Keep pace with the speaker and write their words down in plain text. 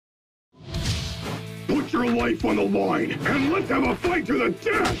Put your life on the line, and let's have a fight to the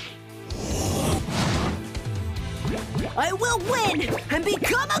death! I will win and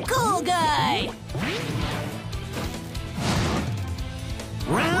become a cool guy!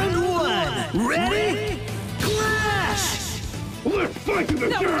 Round one! Ready? Clash! Let's fight to the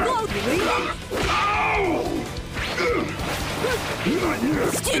death! Ow! Not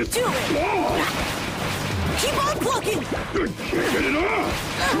yet! Stick to it! Ball! Keep on plucking! You can't get it off!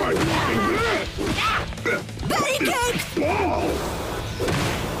 Try blocking that! Patty cake! Ball!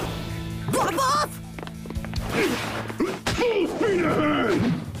 Drop off! Full speed ahead!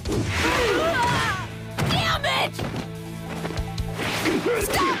 Damn it!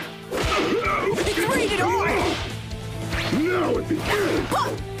 Stop! It's rated R! Now it begins!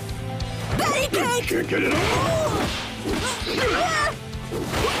 Patty cake! Can't get it off!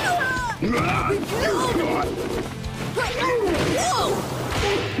 You're caught! Whoa!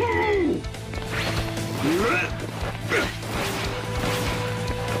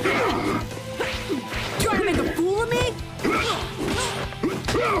 Trying to make a fool of me?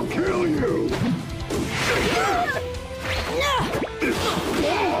 I'll kill you! This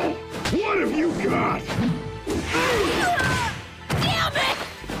ball! What have you got? Damn it!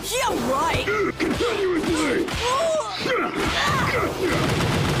 Yeah, right! Continuously! Gotcha!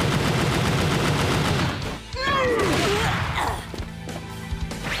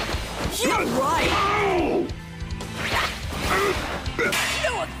 Yeah, right! Ow!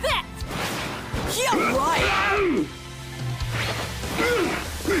 No effect! Yeah, right!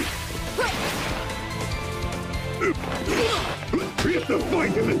 It's the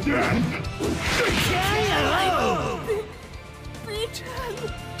fight to the death!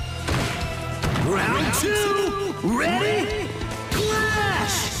 Round two! Ready?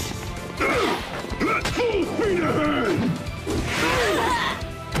 Clash! Full speed ahead!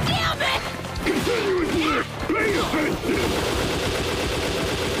 Damn it! Continuously! Pay attention!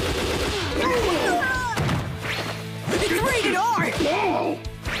 It's rated R! Ball!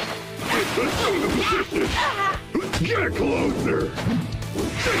 Let's go to position! Get closer!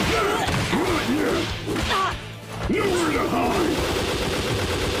 Not yet! Nowhere to hide!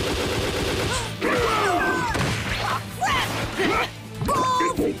 Balls!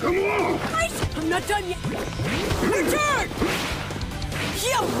 It won't come off! I'm not done yet! Return!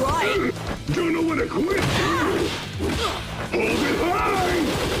 Yeah, right! Don't know what to quit! Hold it high!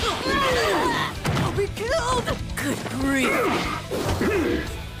 I'll be killed! Good grief!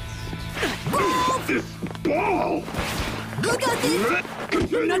 Balls! This ball! Look at this!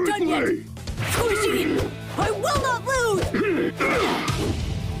 I'm not done yet! Squishy! I will not lose!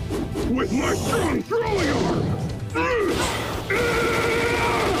 With my strong throwing arm!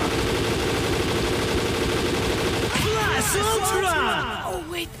 Class Ultra! Oh,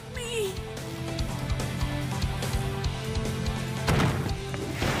 with me!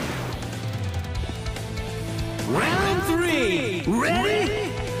 Round three!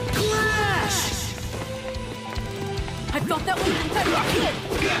 Ready? Clash! I thought that was the time to hit!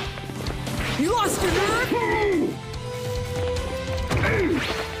 You lost your nerve?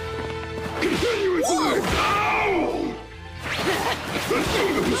 Continuously! Ow! Let's go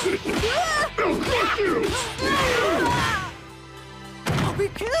to position! I'll crush you! I'll be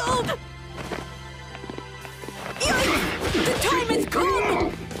killed! Yikes! The time has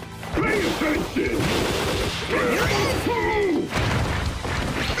come! Pay attention!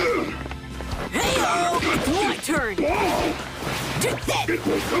 Hey-o! It's my turn! Ball! Take that! It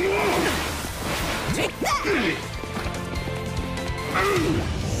will come off! Take that!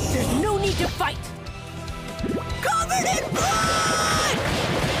 There's no need to fight! Covered in blood!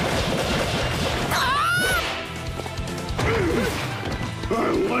 I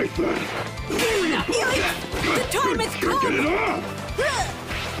like that! Yikes! The time has Get it come! off!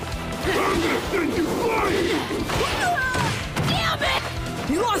 I'm gonna send you flying! Damn it!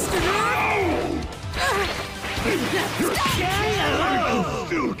 You lost your nerve? I'll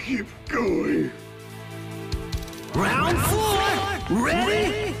still keep going! Round four!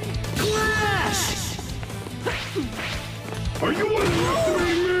 Ready? Clash! Are you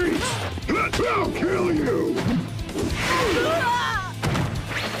underestimating me? I'll kill you!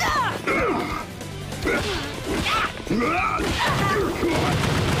 You're caught!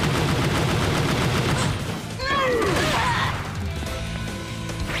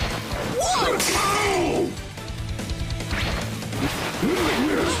 What?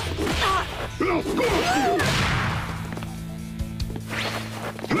 I'll scorch you!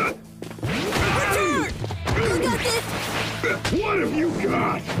 Return! You got this! What have you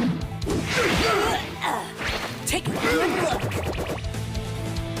got? Take a good look!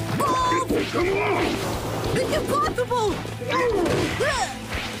 Balls! Come on! It's impossible!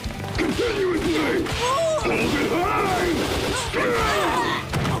 Continuously! Hold it high!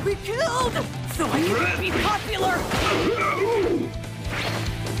 I'll be killed! So I can be popular!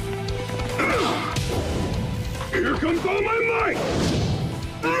 Here comes all my might!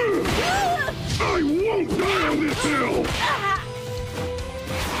 I won't die on this hill!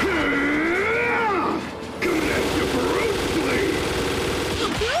 Coming at you ferociously!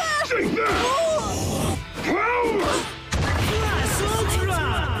 Take that! Power! Class Ultra!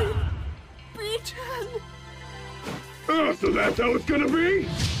 Beaten! So that's how it's gonna be?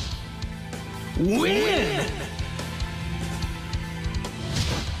 Win!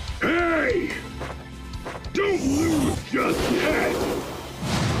 Hey! Don't lose just yet!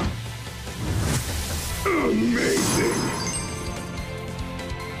 Amazing!